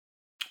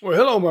Well,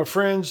 hello, my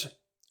friends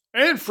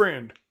and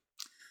friend.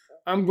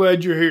 I'm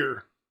glad you're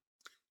here.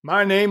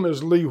 My name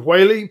is Lee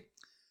Whaley.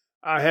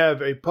 I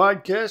have a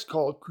podcast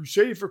called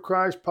Crusade for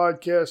Christ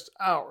Podcast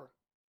Hour.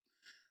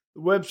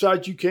 The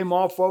website you came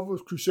off of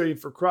was Crusade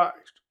for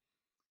Christ.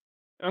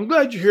 I'm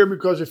glad you're here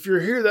because if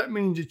you're here, that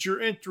means that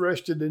you're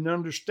interested in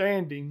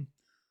understanding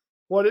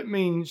what it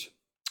means,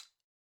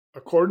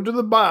 according to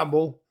the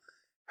Bible,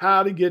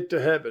 how to get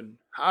to heaven.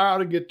 How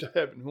to get to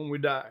heaven when we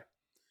die.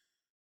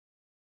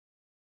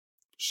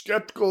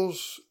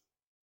 Skepticals,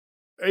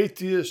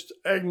 atheists,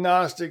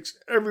 agnostics,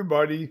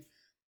 everybody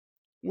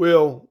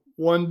will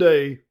one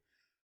day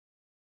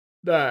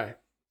die.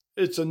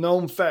 It's a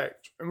known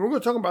fact. And we're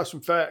going to talk about some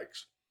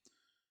facts.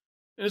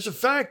 And it's a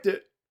fact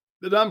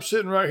that I'm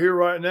sitting right here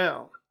right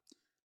now.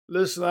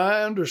 Listen,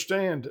 I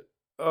understand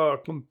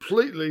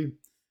completely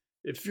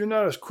if you're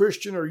not a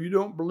Christian or you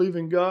don't believe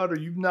in God or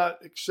you've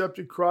not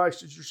accepted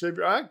Christ as your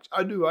Savior.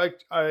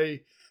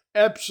 I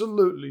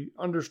absolutely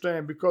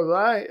understand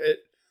because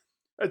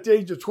at the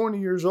age of 20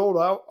 years old,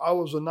 I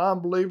was a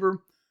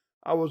non-believer.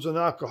 I was an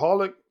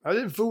alcoholic. I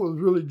didn't fool with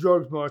really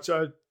drugs much.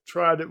 I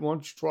tried it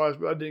once or twice,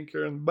 but I didn't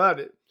care anything about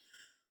it.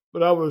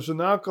 But I was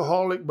an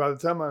alcoholic by the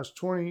time I was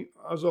 20.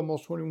 I was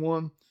almost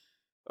 21.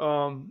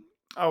 I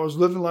was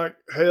living like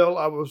hell.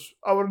 I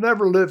would have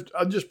never lived.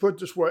 I just put it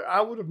this way.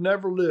 I would have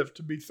never lived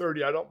to be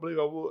 30. I don't believe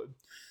I would.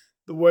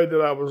 The way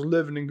that I was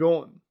living and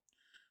going.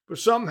 But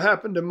something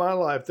happened in my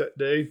life that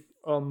day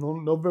on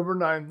November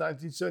 9th,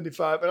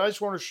 1975. And I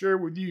just want to share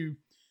with you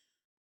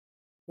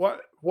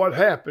what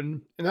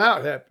happened and how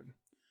it happened.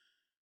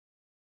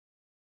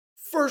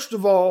 First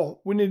of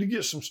all, we need to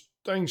get some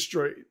things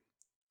straight.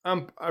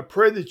 I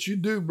pray that you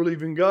do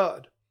believe in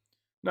God.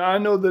 Now, I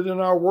know that in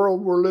our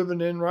world we're living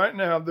in right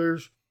now,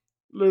 there's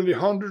literally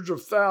hundreds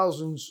of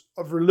thousands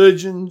of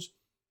religions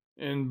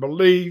and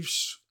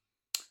beliefs.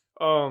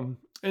 And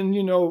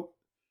you know,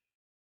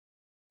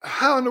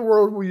 how in the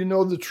world will you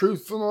know the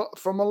truth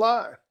from a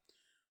lie?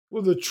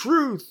 Well, the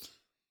truth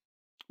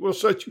will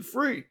set you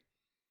free.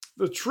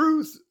 The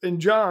truth in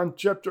John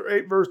chapter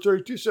 8, verse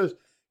 32 says,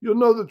 you'll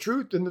know the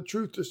truth and the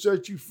truth will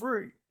set you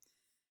free.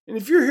 And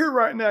if you're here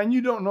right now and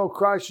you don't know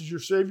Christ as your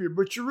Savior,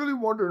 but you're really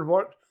wondering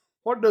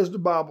what does the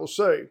Bible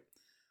say?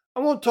 I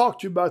want to talk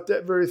to you about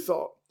that very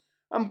thought.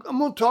 I'm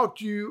going to talk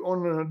to you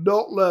on an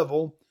adult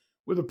level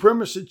with the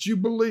premise that you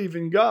believe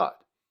in God.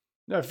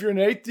 Now, if you're an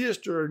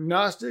atheist or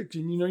agnostic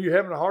and you know you're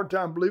having a hard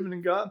time believing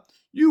in God,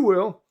 you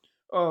will.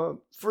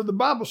 For the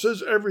Bible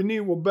says every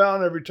knee will bow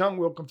and every tongue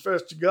will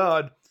confess to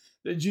God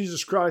that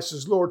Jesus Christ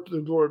is Lord to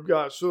the glory of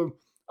God. So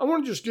I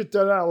want to just get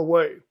that out of the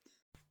way.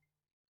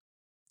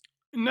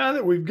 And now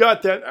that we've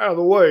got that out of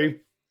the way,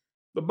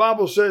 the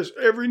Bible says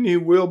every knee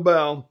will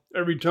bow,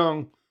 every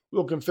tongue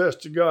will confess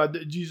to God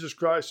that Jesus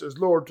Christ is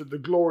Lord to the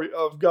glory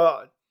of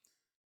God.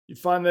 You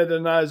find that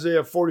in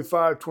Isaiah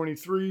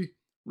 45:23,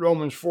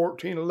 Romans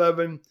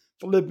 14:11,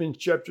 Philippians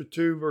chapter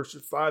 2,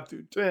 verses 5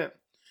 through 10.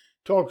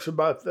 Talks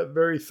about that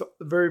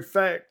the very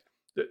fact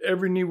that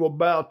every knee will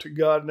bow to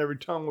God and every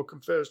tongue will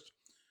confess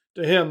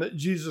to Him that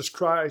Jesus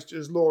Christ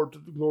is Lord to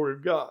the glory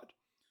of God.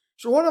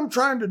 So what I'm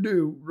trying to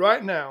do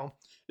right now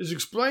is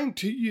explain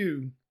to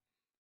you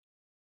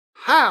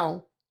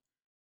how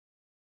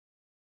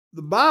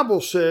the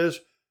Bible says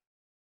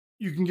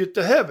you can get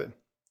to heaven.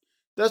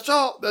 That's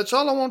all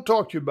I want to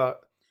talk to you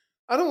about.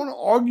 I don't want to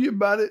argue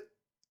about it.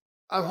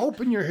 I'm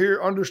hoping you're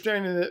here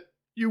understanding that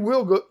you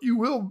will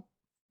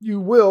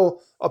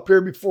appear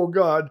before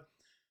God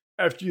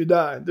after you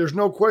die. There's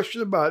no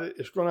question about it.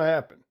 It's going to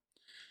happen.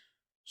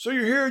 So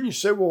you're here and you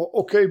say, well,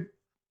 okay,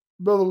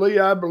 Brother Lee,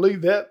 I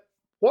believe that.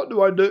 What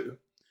do I do?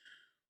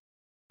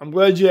 I'm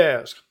glad you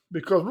asked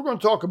because we're going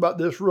to talk about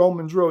this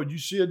Romans road. You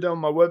see it down on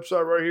my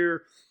website right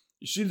here.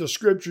 You see the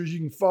scriptures. You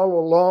can follow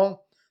along.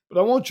 But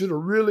I want you to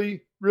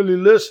really, really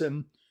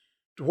listen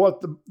to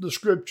what the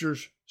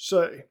scriptures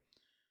say.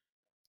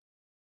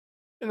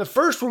 And the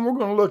first one we're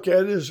going to look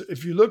at is,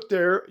 if you look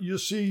there, you'll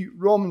see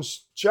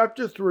Romans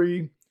chapter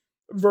 3,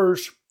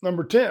 verse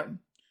number 10.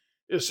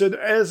 It said,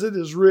 as it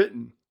is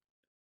written.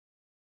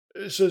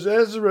 It says,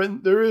 as it is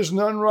written, there is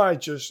none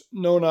righteous,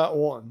 no, not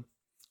one.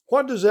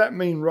 What does that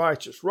mean,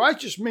 righteous?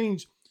 Righteous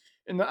means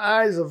in the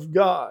eyes of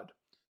God.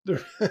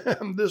 This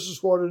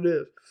is what it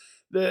is.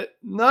 That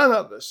none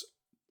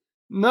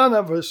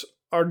of us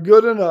are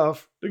good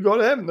enough to go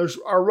to heaven.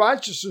 Our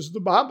righteousness, the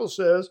Bible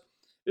says,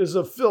 is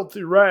of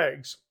filthy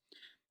rags.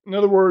 In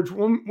other words,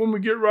 when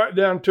we get right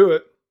down to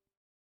it,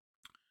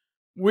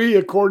 we,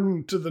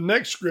 according to the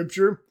next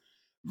scripture,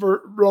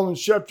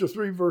 Romans chapter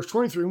 3, verse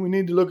 23, we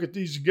need to look at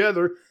these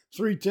together.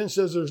 3:10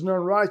 says there's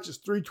none righteous.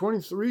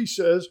 3:23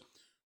 says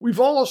we've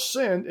all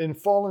sinned and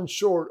fallen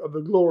short of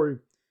the glory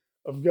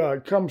of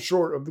God, come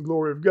short of the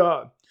glory of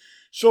God.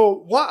 So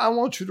what I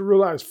want you to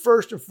realize,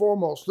 first and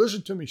foremost,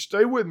 listen to me,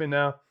 stay with me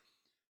now,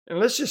 and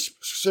let's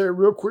just say a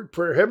real quick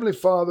prayer. Heavenly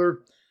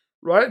Father,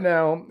 right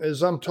now,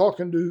 as I'm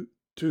talking to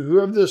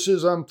whoever this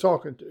is I'm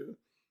talking to,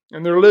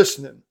 and they're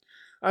listening,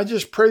 I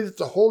just pray that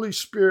the Holy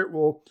Spirit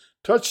will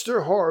touch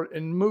their heart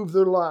and move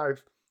their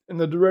life in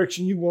the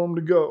direction you want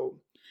them to go.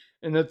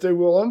 and that they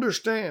will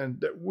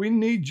understand that we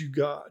need you,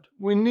 God.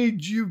 We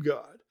need you,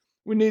 God.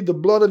 We need the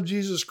blood of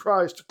Jesus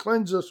Christ to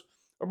cleanse us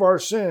of our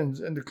sins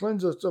and to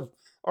cleanse us of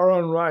our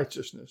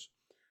unrighteousness.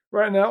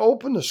 Right now,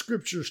 open the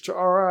scriptures to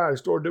our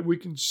eyes, Lord, that we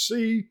can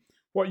see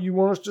what you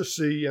want us to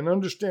see and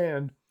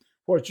understand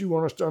what you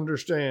want us to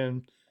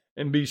understand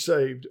and be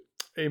saved.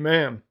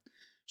 Amen.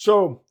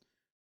 So,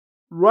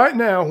 right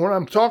now, when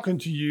I'm talking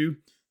to you,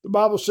 the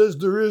Bible says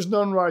there is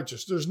none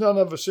righteous. There's none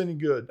of us any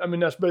good. I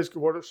mean, that's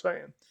basically what it's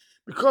saying.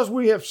 Because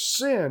we have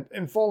sinned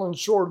and fallen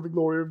short of the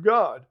glory of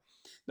God.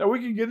 Now, we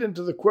can get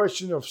into the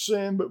question of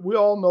sin, but we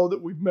all know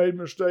that we've made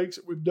mistakes,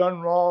 that we've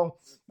done wrong.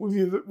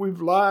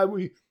 We've lied.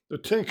 The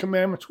Ten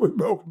Commandments, we've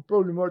broken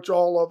pretty much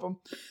all of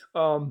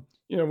them.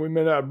 We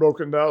may not have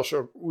broken down,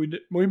 so we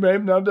may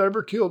have not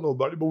ever killed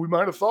nobody, but we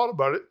might have thought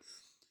about it.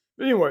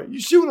 But anyway,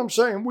 you see what I'm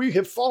saying? We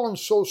have fallen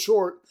so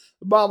short.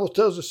 The Bible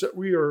tells us that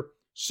we are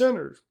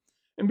sinners.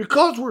 And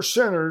because we're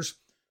sinners,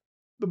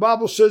 the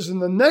Bible says in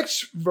the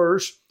next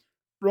verse,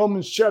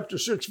 Romans chapter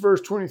 6,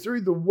 verse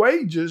 23, the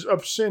wages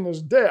of sin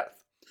is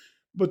death.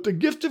 But the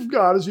gift of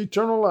God is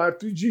eternal life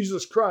through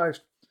Jesus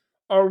Christ,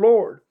 our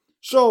Lord.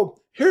 So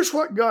here's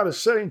what God is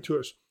saying to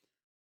us.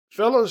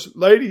 Fellas,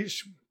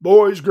 ladies,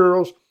 boys,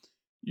 girls,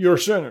 you're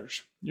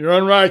sinners. You're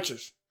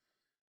unrighteous.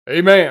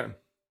 Amen.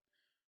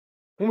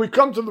 When we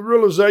come to the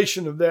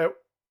realization of that,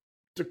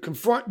 to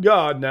confront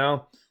God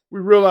now, we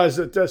realize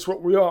that that's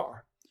what we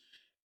are.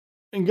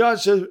 And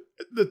God says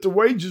that the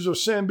wages of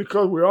sin,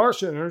 because we are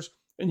sinners,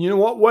 and you know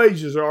what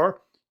wages are?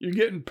 You're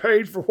getting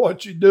paid for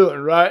what you're doing,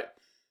 right?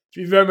 If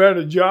you've ever had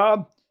a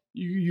job,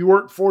 you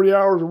work 40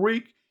 hours a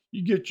week,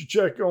 you get your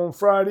check on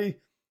Friday,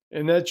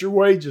 and that's your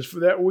wages for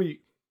that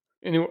week.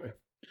 Anyway,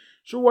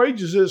 so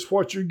wages is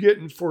what you're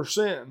getting for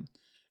sin.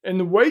 And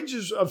the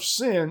wages of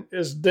sin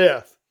is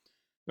death.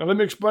 Now let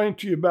me explain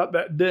to you about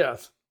that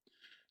death.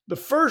 The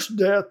first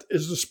death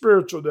is the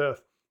spiritual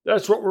death.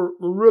 That's what we're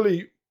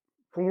really,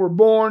 when we're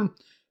born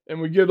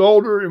and we get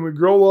older and we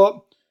grow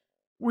up,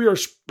 we are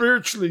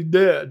spiritually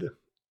dead,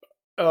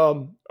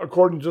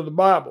 according to the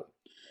Bible.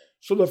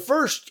 So the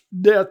first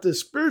death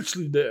is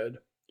spiritually dead.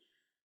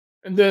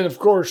 And then, of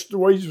course, the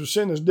wages of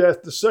sin is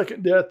death. The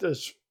second death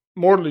is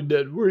mortally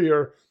dead.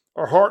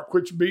 Our heart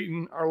quits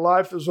beating, our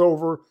life is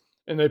over,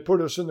 and they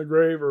put us in the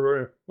grave,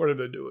 or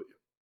whatever they do with you.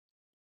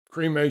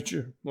 Cremate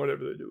you,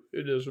 whatever they do.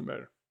 It doesn't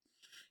matter.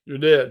 You're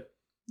dead.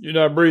 You're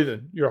not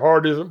breathing. Your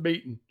heart isn't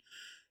beating.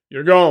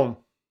 You're gone.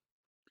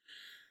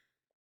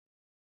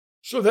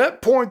 So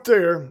that point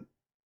there,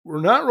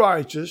 we're not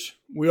righteous.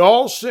 We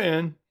all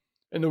sin,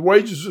 and the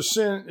wages of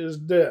sin is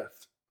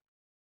death.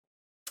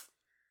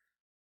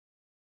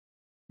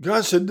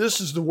 God said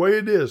this is the way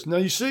it is. Now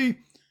you see,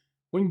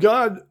 when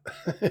God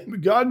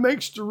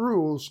makes the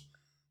rules,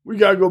 we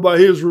got to go by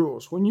his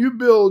rules. When you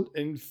build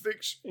and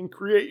fix and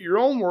create your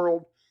own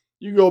world,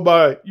 you go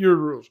by your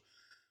rules.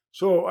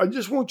 So I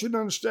just want you to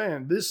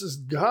understand, this is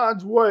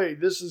God's way.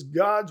 This is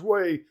God's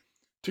way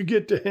to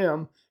get to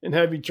him and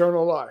have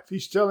eternal life.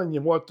 He's telling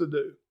you what to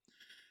do.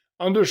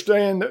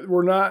 Understand that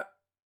we're not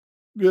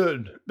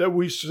good, that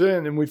we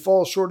sin and we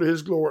fall short of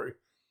his glory.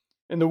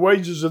 And the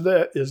wages of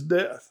that is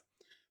death.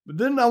 But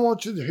then I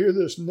want you to hear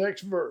this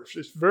next verse.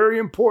 It's very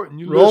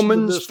important.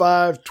 Romans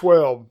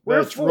 5:12.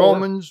 That's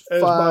Romans 5:12.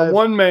 As by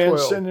one man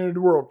sin into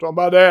the world. Talking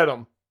about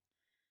Adam.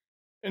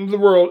 Into the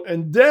world.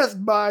 And death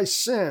by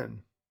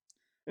sin.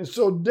 And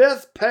so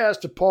death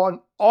passed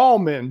upon all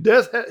men.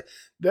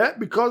 That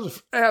because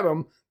of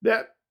Adam,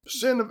 that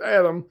sin of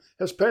Adam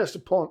has passed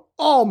upon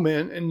all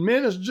men. And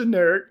men is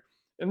generic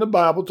in the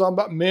Bible, talking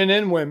about men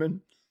and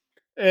women.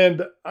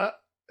 And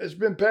it's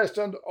been passed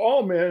on to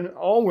all men,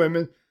 all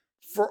women,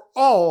 for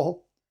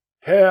all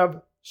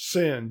have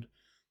sinned.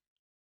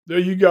 There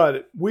you got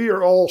it. We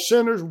are all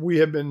sinners. We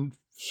have been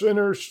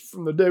sinners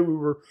from the day we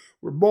were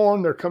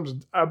born. There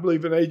comes, I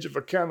believe, an age of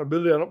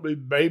accountability. I don't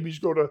believe babies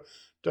go to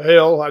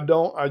hell.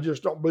 I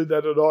just don't believe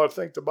that at all. I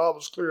think the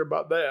Bible's clear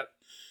about that.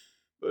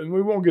 And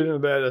we won't get into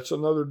that. That's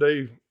another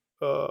day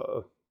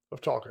of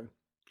talking.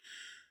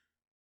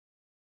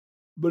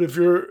 But if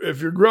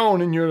you're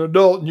grown and you're an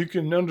adult and you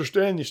can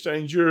understand these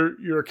things,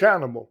 you're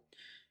accountable.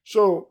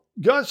 So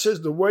God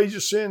says the wages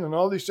of sin and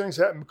all these things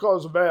happen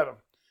because of Adam.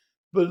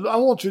 But I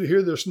want you to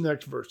hear this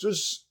next verse.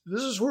 This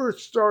is where it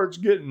starts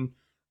getting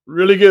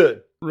really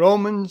good.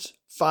 Romans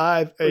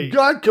 5:8.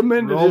 God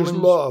commended his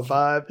love.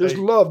 5:8. His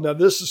love. Now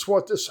this is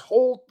what this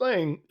whole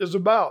thing is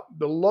about.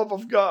 The love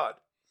of God.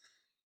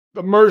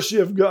 The mercy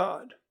of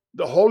God.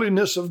 The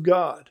holiness of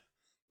God.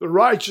 The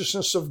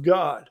righteousness of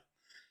God.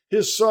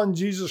 His Son,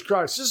 Jesus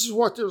Christ. This is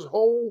what this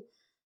whole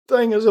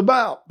thing is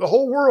about. The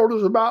whole world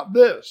is about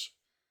this.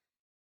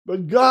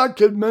 But God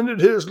commended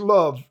his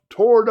love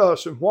toward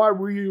us, and why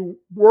we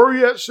were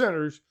yet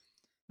sinners,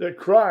 that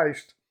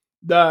Christ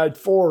died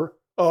for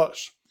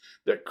us.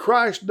 That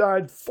Christ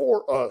died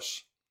for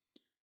us.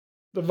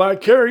 The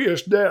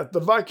vicarious death. The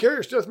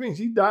vicarious death means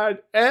he died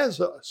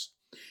as us.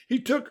 He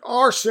took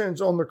our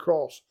sins on the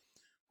cross.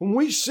 When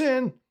we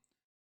sin,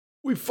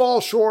 we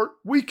fall short.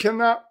 We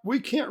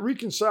can't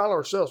reconcile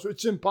ourselves.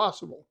 It's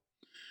impossible.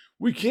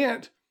 We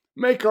can't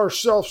make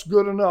ourselves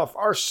good enough.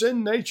 Our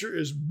sin nature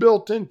is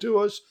built into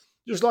us.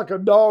 Just like a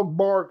dog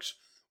barks,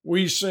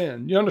 we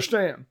sin. You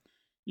understand?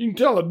 You can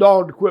tell a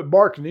dog to quit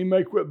barking. He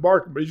may quit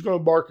barking, but he's going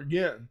to bark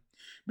again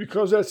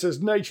because that's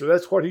his nature.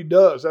 That's what he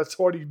does. That's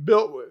what he's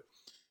built with.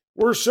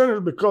 We're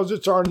sinners because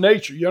it's our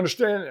nature. You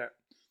understand that?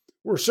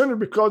 We're sinners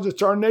because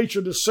it's our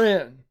nature to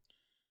sin,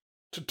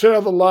 to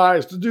tell the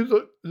lies, to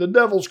do the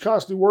devil's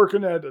constantly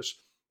working at us.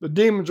 The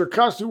demons are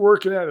constantly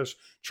working at us,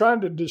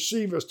 trying to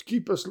deceive us, to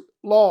keep us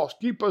lost,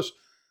 keep us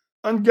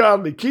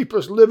ungodly, keep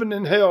us living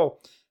in hell,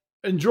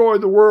 enjoy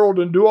the world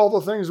and do all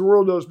the things the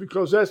world does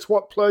because that's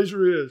what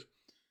pleasure is.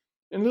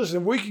 And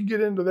listen, if we can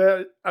get into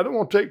that, I don't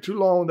want to take too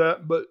long on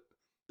that, but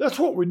that's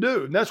what we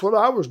do. And that's what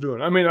I was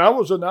doing. I mean, I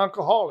was an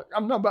alcoholic.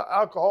 I'm not about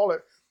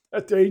alcoholic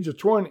at the age of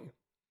 20.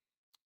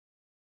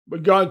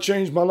 But God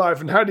changed my life.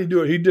 And how did he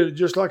do it? He did it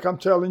just like I'm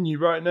telling you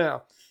right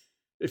now.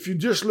 If you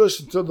just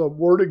listen to the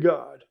word of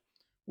God,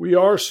 we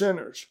are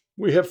sinners.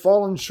 We have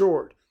fallen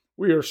short.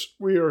 We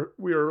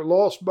are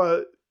lost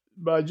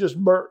by just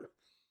birth.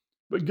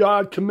 But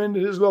God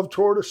commended his love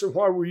toward us, and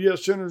while we're yet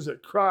sinners,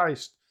 that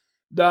Christ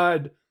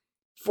died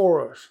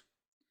for us.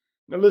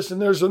 Now listen,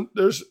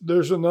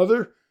 there's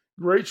another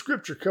great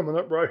scripture coming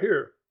up right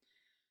here.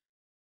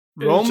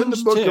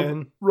 Romans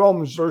 10,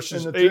 Romans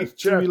verses 8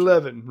 to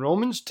 11.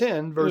 Romans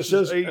 10,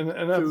 verses 8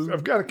 and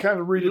I've got to kind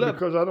of read 11. It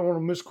because I don't want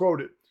to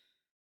misquote it.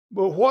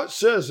 But what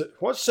says it?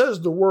 What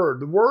says the word?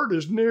 The word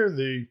is near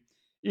thee,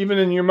 even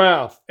in your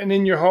mouth and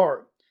in your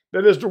heart.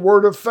 That is the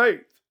word of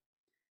faith,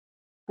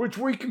 which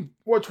we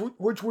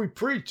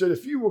preach, that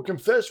if you will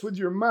confess with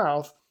your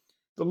mouth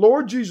the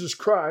Lord Jesus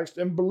Christ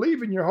and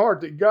believe in your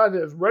heart that God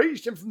has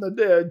raised him from the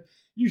dead,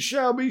 you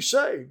shall be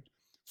saved.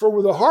 For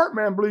with the heart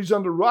man believes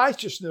unto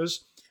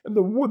righteousness, and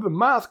with the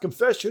mouth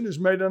confession is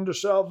made unto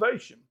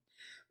salvation.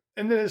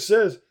 And then it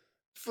says,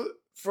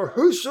 for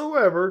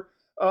whosoever,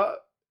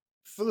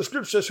 for the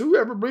scripture says,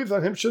 whoever believes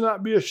on him shall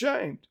not be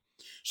ashamed.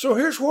 So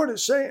here's what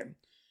it's saying.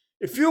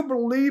 If you'll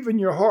believe in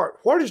your heart,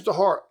 what is the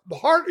heart? The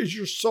heart is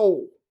your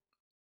soul.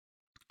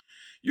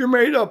 You're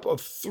made up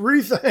of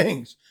three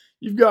things.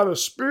 You've got a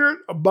spirit,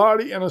 a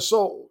body, and a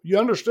soul. You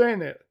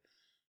understand that?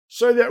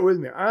 Say that with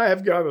me. I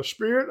have got a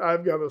spirit,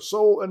 I've got a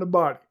soul, and a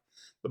body.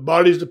 The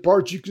body is the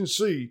part you can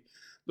see.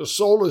 The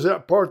soul is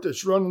that part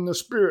that's running the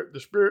spirit,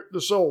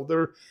 the soul.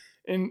 They're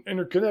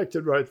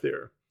interconnected right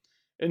there.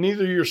 And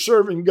either you're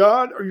serving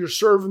God or you're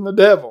serving the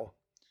devil.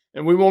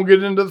 And we won't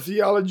get into the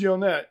theology on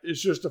that.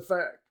 It's just a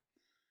fact.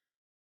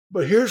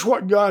 But here's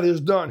what God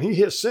has done. He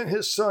has sent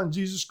his son,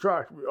 Jesus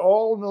Christ. We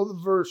all know the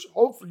verse.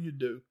 Hopefully you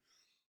do.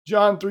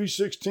 John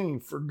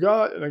 3:16. For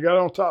God, and I got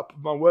it on top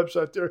of my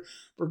website there.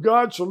 For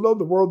God so loved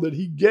the world that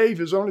he gave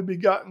his only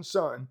begotten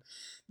son,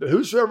 that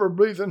whosoever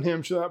believeth in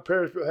him shall not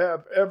perish but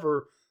have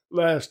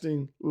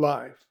everlasting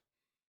life.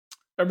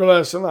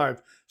 Everlasting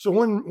life. So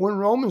when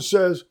Romans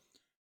says,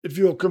 if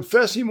you'll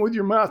confess him with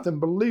your mouth and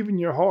believe in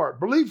your heart,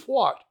 believe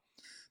what?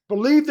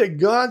 Believe that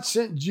God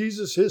sent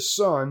Jesus, his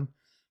son,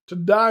 to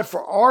die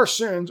for our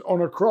sins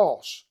on a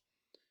cross.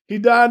 He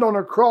died on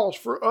a cross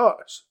for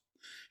us.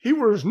 He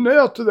was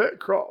nailed to that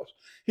cross.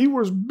 He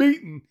was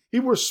beaten. He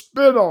was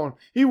spit on.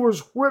 He was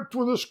whipped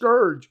with a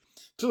scourge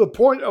to the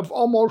point of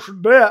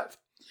almost death,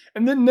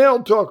 and then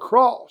nailed to a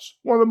cross,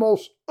 one of the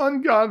most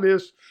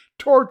ungodliest,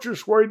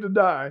 torturous way to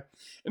die.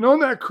 And on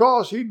that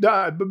cross, he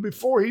died. But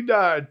before he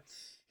died,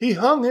 he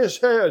hung his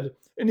head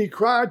and he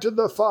cried to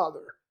the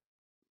Father,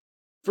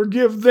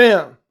 forgive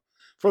them,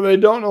 for they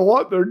don't know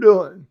what they're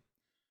doing.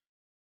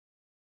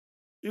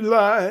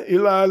 Eli,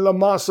 Eli,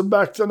 lama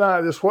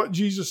sabachthani. That's what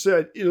Jesus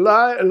said.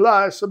 Eli,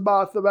 Eli,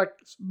 sabachthani.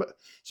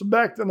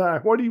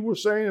 What he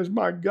was saying is,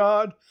 my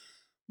God,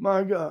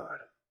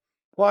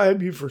 why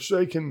have you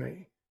forsaken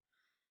me?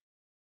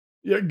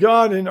 Yet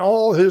God, in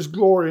all his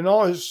glory, and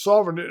all his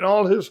sovereignty, and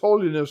all his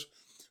holiness,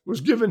 was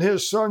given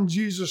his son,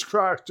 Jesus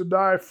Christ, to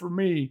die for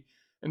me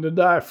and to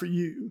die for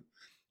you.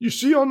 You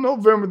see, on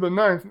November the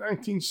 9th,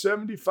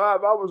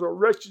 1975, I was a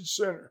wretched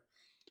sinner.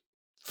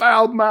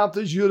 Foul-mouthed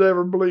as you'd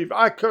ever believe.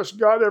 I cussed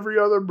God every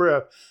other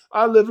breath.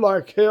 I lived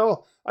like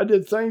hell. I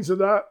did things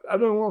that I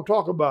don't want to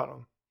talk about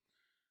them.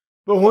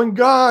 But when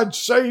God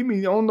saved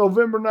me on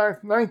November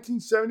 9th,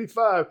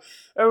 1975,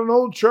 at an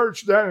old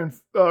church down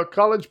in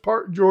College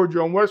Park,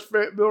 Georgia, on West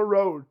Fayetteville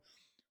Road,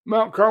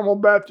 Mount Carmel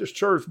Baptist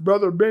Church,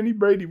 Brother Benny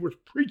Brady was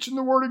preaching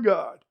the Word of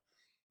God.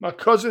 My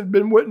cousin had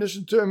been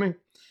witnessing to me.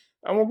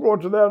 I won't go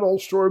into that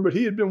old story, but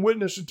he had been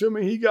witnessing to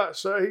me. He got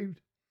saved.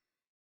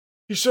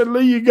 He said,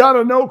 Lee, you got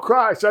to know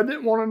Christ. I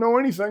didn't want to know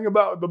anything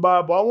about the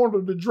Bible. I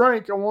wanted to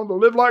drink. I wanted to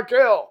live like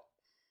hell.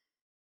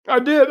 I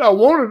did. I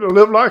wanted to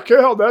live like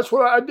hell. That's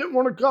what I didn't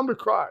want to come to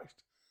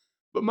Christ.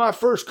 But my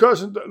first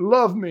cousin that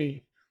loved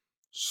me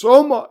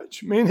so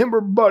much, me and him were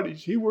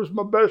buddies. He was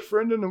my best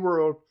friend in the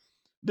world.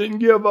 Didn't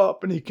give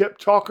up, and he kept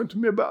talking to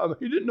me about it.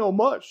 He didn't know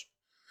much,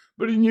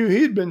 but he knew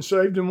he'd been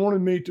saved and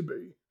wanted me to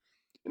be.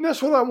 And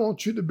that's what I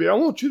want you to be. I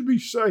want you to be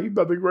saved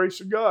by the grace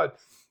of God.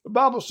 The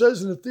Bible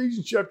says in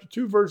Ephesians chapter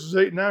 2, verses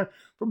 8 and 9,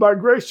 for by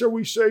grace are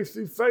we saved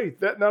through faith,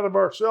 that not of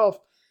ourselves,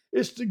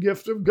 it's the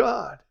gift of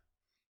God.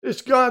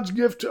 It's God's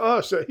gift to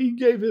us that He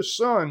gave His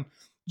Son,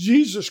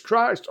 Jesus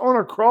Christ, on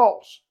a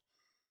cross,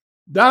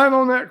 dying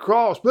on that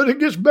cross. But it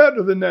gets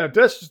better than that.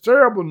 That's the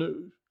terrible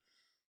news,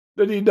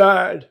 that He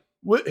died.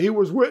 He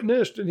was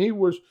witnessed and He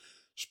was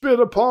spit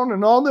upon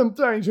and all them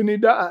things, and He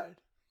died.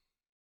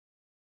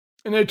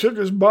 And they took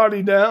His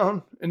body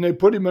down and they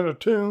put Him in a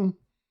tomb,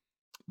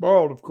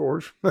 borrowed, of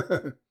course.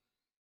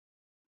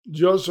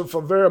 Joseph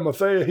of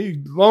Arimathea,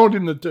 he loaned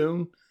Him the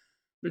tomb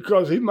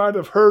because he might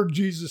have heard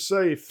Jesus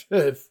say,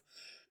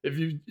 if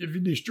you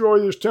destroy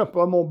this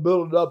temple, I'm going to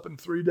build it up in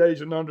 3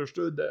 days, and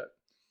understood that.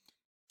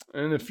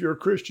 And if you're a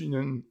Christian,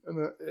 and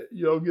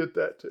you'll get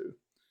that too.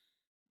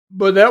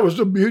 But that was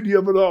the beauty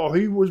of it all.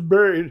 He was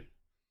buried.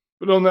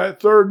 But on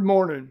that third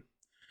morning,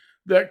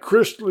 that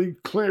crystally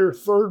clear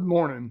third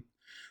morning,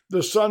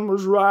 the sun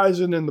was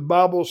rising, and the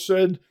Bible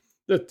said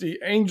that the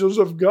angels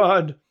of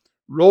God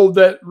rolled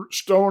that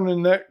stone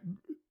in that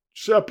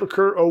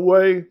sepulcher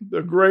away,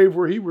 the grave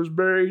where He was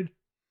buried.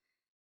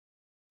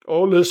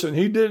 Oh, listen,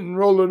 they didn't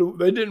roll it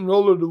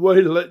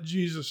away to let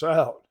Jesus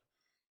out.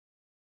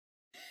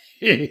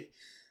 They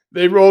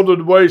rolled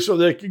it away so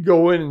they could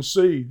go in and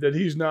see that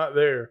He's not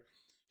there.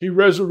 He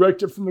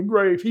resurrected from the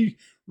grave. He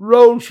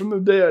rose from the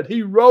dead.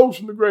 He rose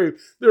from the grave.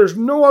 There's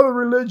no other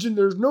religion.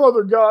 There's no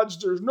other gods.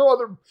 There's no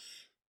other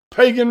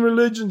pagan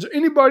religions,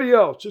 anybody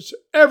else that's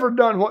ever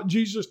done what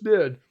Jesus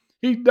did.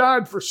 He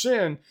died for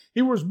sin.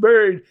 He was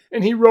buried,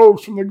 and He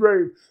rose from the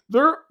grave.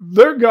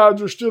 Their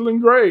gods are still in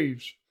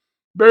graves,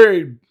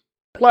 buried,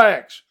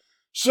 plaques,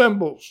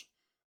 symbols,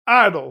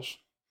 idols.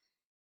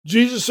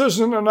 Jesus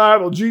isn't an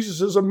idol.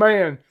 Jesus is a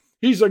man.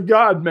 He's a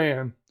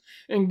God-man.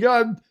 And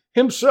God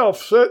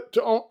Himself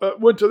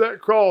went to that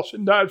cross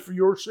and died for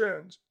your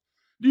sins.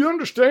 Do you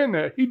understand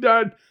that? He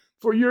died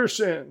for your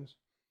sins.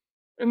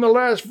 In the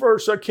last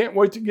verse, I can't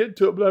wait to get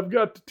to it, but I've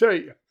got to tell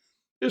you,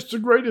 it's the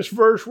greatest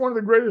verse, one of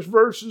the greatest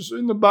verses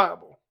in the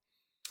Bible.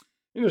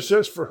 And it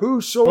says, for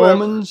whosoever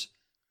Romans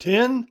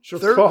 10, shall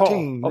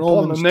 13.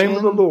 call upon the name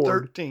of the Lord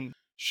 13.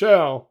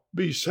 shall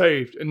be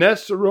saved. And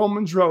that's the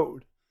Romans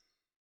road.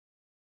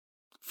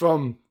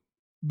 From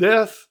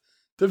death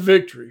to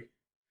victory.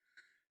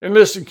 And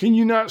listen, can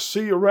you not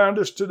see around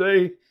us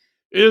today,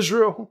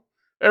 Israel,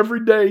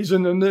 every day is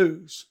in the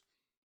news.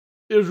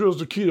 Israel's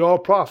the key to all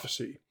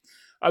prophecy.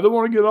 I don't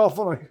want to get off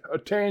on a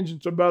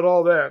tangent about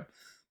all that.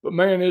 But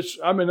man,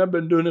 I've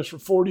been doing this for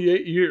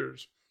 48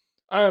 years.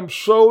 I am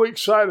so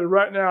excited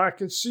right now. I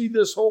can see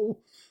this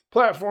whole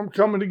platform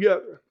coming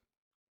together.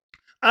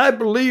 I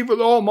believe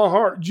with all my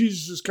heart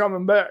Jesus is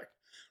coming back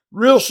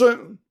real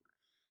soon.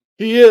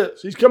 He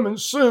is. He's coming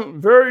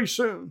soon, very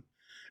soon.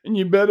 And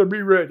you better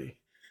be ready.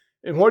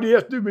 And what do you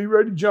have to do to be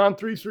ready? John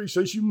 3:3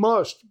 says you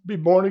must be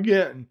born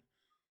again.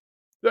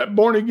 That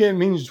born again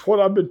means what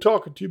I've been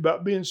talking to you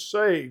about, being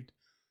saved.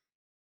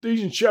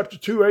 Ephesians chapter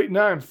 2, 8,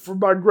 9. For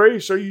by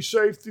grace are you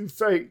saved through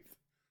faith.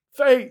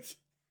 Faith.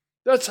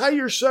 That's how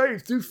you're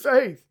saved, through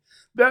faith.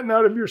 That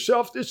not of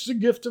yourself, it's the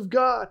gift of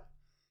God.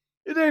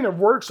 It ain't of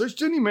works,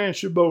 lest any man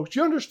should boast.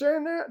 You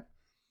understand that?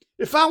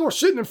 If I were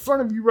sitting in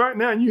front of you right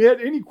now and you had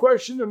any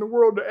question in the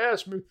world to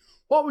ask me,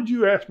 what would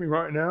you ask me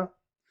right now?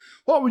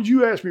 What would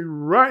you ask me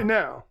right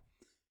now?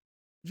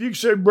 If you could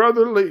say,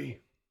 Brother Lee,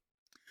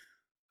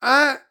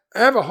 I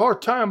have a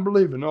hard time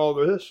believing all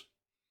this.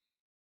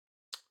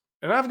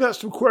 And I've got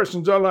some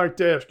questions I'd like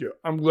to ask you.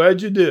 I'm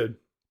glad you did.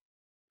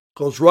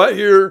 Because right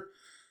here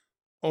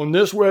on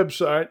this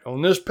website,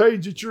 on this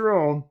page that you're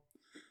on,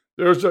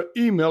 there's an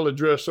email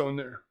address on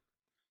there.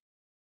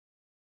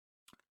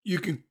 You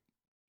can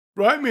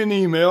write me an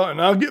email and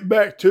I'll get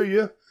back to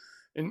you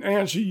and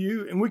answer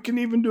you. And we can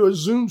even do a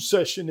Zoom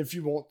session if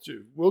you want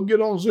to. We'll get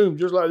on Zoom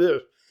just like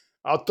this.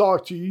 I'll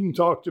talk to you, you can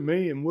talk to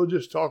me, and we'll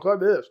just talk like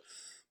this.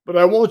 But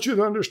I want you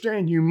to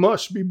understand you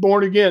must be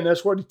born again.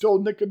 That's what He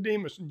told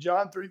Nicodemus in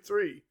John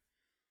 3:3.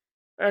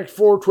 Acts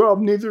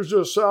 4:12, neither is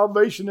there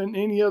salvation in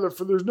any other,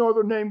 for there's no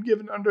other name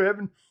given under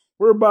heaven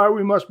whereby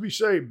we must be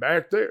saved.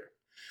 Back there.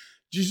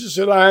 Jesus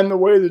said, I am the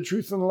way, the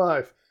truth, and the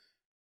life.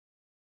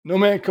 No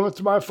man cometh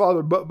to my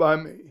Father but by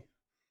me.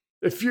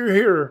 If you're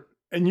here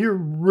and you're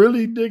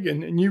really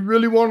digging and you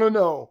really want to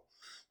know,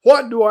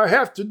 what do I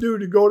have to do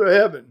to go to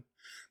heaven?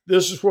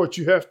 This is what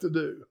you have to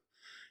do.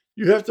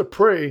 You have to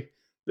pray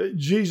that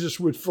Jesus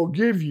would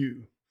forgive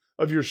you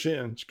of your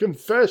sins.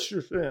 Confess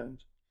your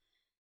sins.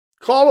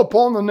 Call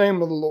upon the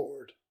name of the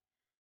Lord.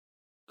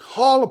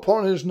 Call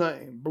upon His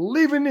name.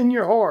 Believing in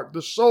your heart,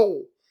 the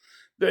soul,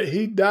 that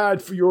He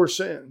died for your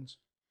sins.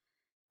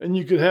 And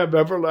you can have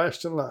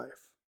everlasting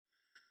life.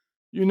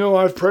 You know,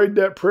 I've prayed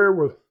that prayer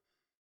with,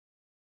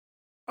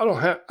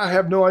 I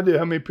have no idea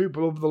how many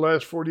people over the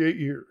last 48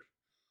 years.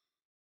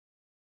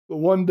 But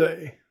one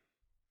day,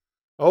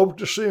 I hope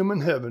to see them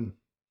in heaven.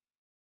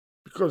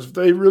 Because if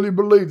they really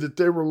believe that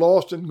they were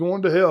lost and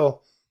going to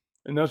hell,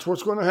 and that's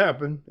what's going to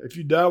happen, if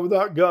you die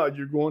without God,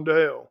 you're going to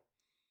hell.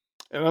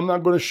 And I'm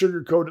not going to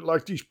sugarcoat it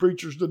like these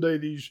preachers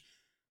today,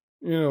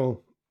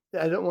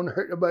 I don't want to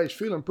hurt nobody's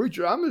feeling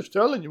preacher. I'm just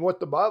telling you what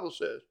the Bible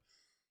says.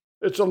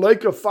 It's a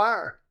lake of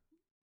fire.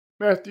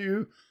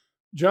 Matthew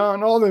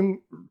John, all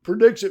them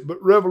predicts it,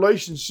 but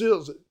Revelation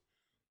seals it.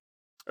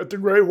 At the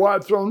great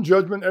white throne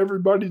judgment,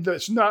 everybody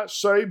that's not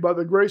saved by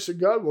the grace of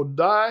God will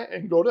die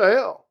and go to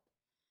hell.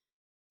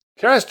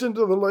 Cast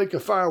into the lake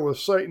of fire with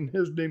Satan and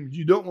his demons.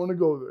 You don't want to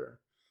go there.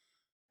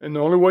 And the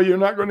only way you're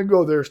not going to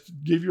go there is to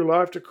give your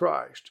life to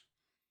Christ.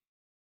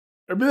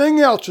 Everything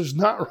else is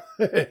not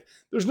right.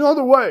 There's no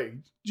other way.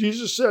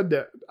 Jesus said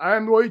that. I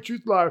am the way,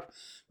 truth, life.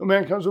 No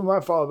man comes to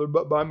my Father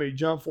but by me.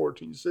 John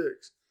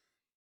 14:6.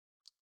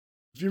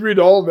 If you read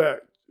all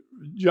that,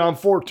 John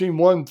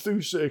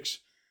 14:1-6,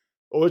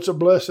 oh, it's a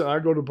blessing. I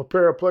go to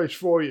prepare a place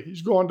for you.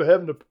 He's going to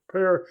heaven to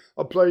prepare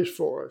a place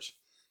for us.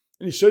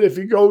 And he said if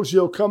he goes,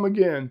 he'll come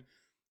again.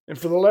 And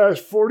for the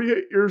last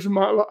 48 years of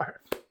my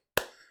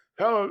life,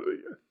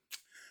 hallelujah,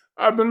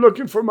 I've been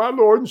looking for my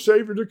Lord and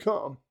Savior to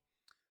come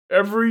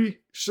every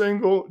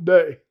single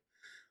day.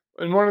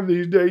 And one of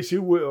these days he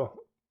will.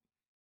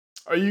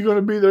 Are you going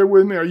to be there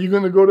with me? Are you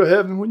going to go to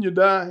heaven when you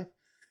die?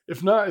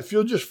 If not, if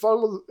you'll just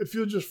follow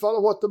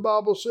what the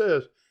Bible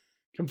says,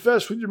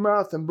 confess with your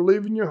mouth and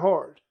believe in your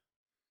heart,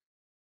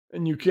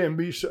 and you can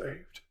be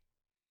saved.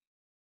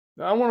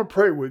 Now I want to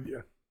pray with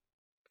you.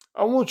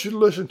 I want you to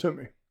listen to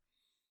me.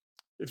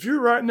 If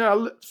you're right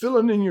now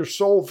feeling in your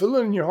soul,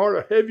 feeling in your heart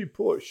a heavy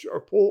push or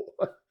pull,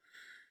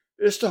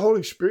 it's the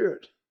Holy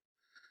Spirit.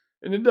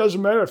 And it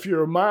doesn't matter if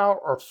you're a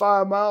mile or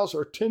 5 miles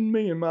or 10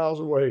 million miles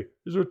away.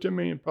 Is there 10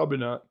 million? Probably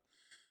not.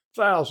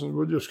 Thousands,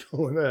 we'll just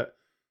go with that.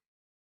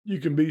 You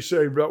can be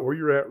saved right where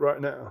you're at right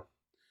now.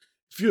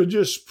 If you'll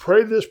just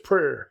pray this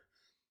prayer.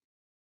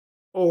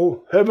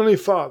 Oh, Heavenly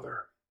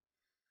Father,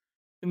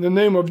 in the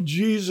name of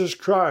Jesus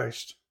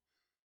Christ,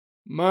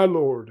 my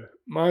Lord,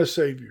 my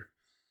Savior,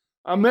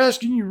 I'm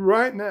asking you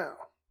right now,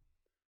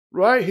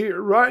 right here,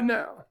 right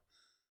now,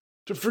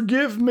 to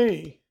forgive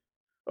me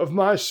of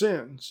my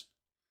sins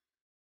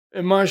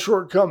and my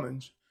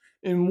shortcomings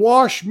and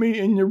wash me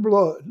in your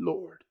blood,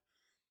 Lord.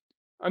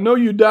 I know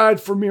you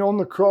died for me on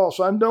the cross.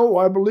 I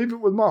believe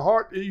it with my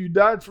heart that you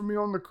died for me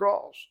on the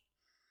cross.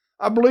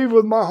 I believe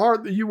with my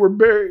heart that you were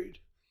buried.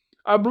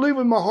 I believe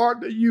with my heart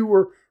that you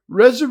were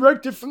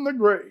resurrected from the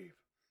grave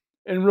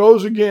and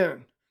rose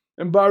again.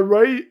 And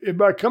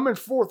by coming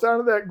forth out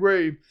of that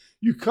grave,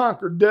 you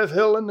conquered death,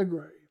 hell, and the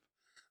grave.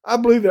 I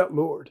believe that,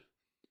 Lord.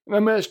 And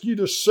I'm asking you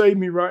to save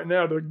me right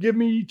now, to give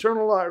me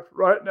eternal life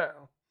right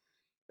now.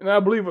 And I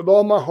believe with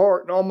all my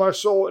heart and all my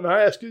soul, and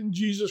I ask it in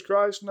Jesus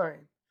Christ's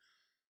name.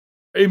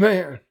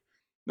 Amen.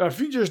 Now, if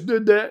you just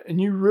did that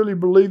and you really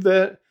believe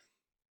that,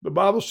 the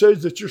Bible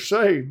says that you're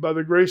saved by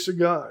the grace of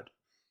God.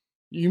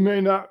 You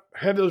may not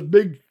have this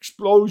big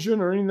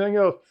explosion or anything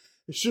else.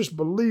 It's just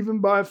believing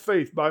by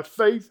faith. By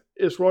faith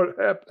is how it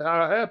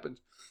happens.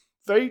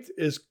 Faith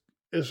is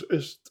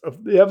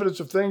the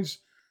evidence of things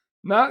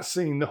not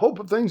seen, the hope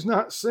of things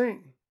not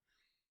seen.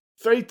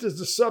 Faith is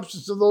the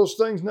substance of those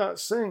things not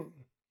seen.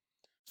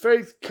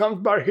 Faith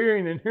comes by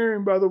hearing, and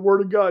hearing by the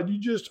Word of God. You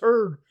just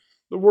heard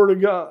the Word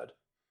of God.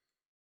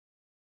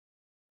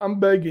 I'm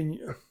begging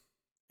you,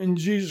 in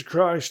Jesus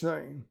Christ's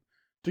name,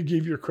 to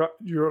give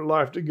your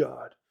life to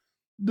God.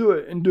 Do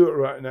it, and do it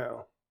right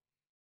now.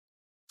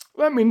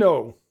 Let me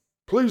know.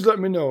 Please let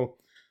me know.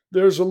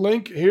 There's a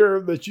link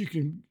here that you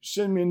can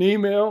send me an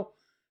email.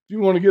 If you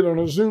want to get on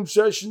a Zoom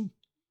session,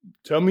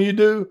 tell me you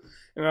do,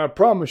 and I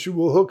promise you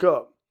we'll hook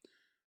up.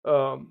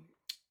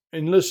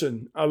 And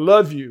listen, I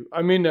love you.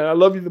 I mean that. I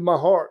love you to my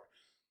heart.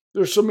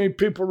 There's so many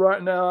people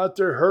right now out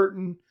there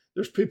hurting.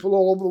 There's people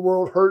all over the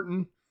world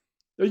hurting.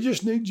 They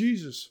just need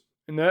Jesus.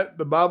 And that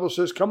the Bible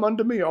says, come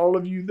unto me, all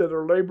of you that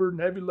are labored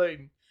and heavy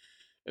laden,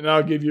 and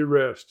I'll give you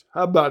rest.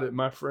 How about it,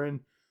 my friend?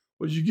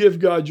 Would you give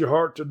God your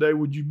heart today?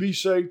 Would you be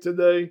saved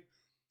today?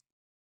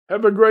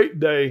 Have a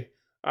great day.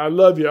 I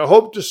love you. I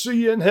hope to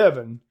see you in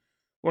heaven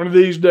one of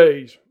these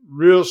days.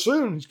 Real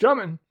soon. He's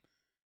coming.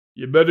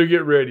 You better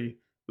get ready.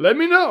 Let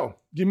me know.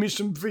 Give me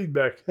some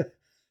feedback.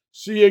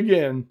 See you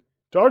again.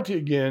 Talk to you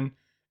again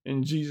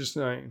in Jesus'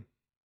 name.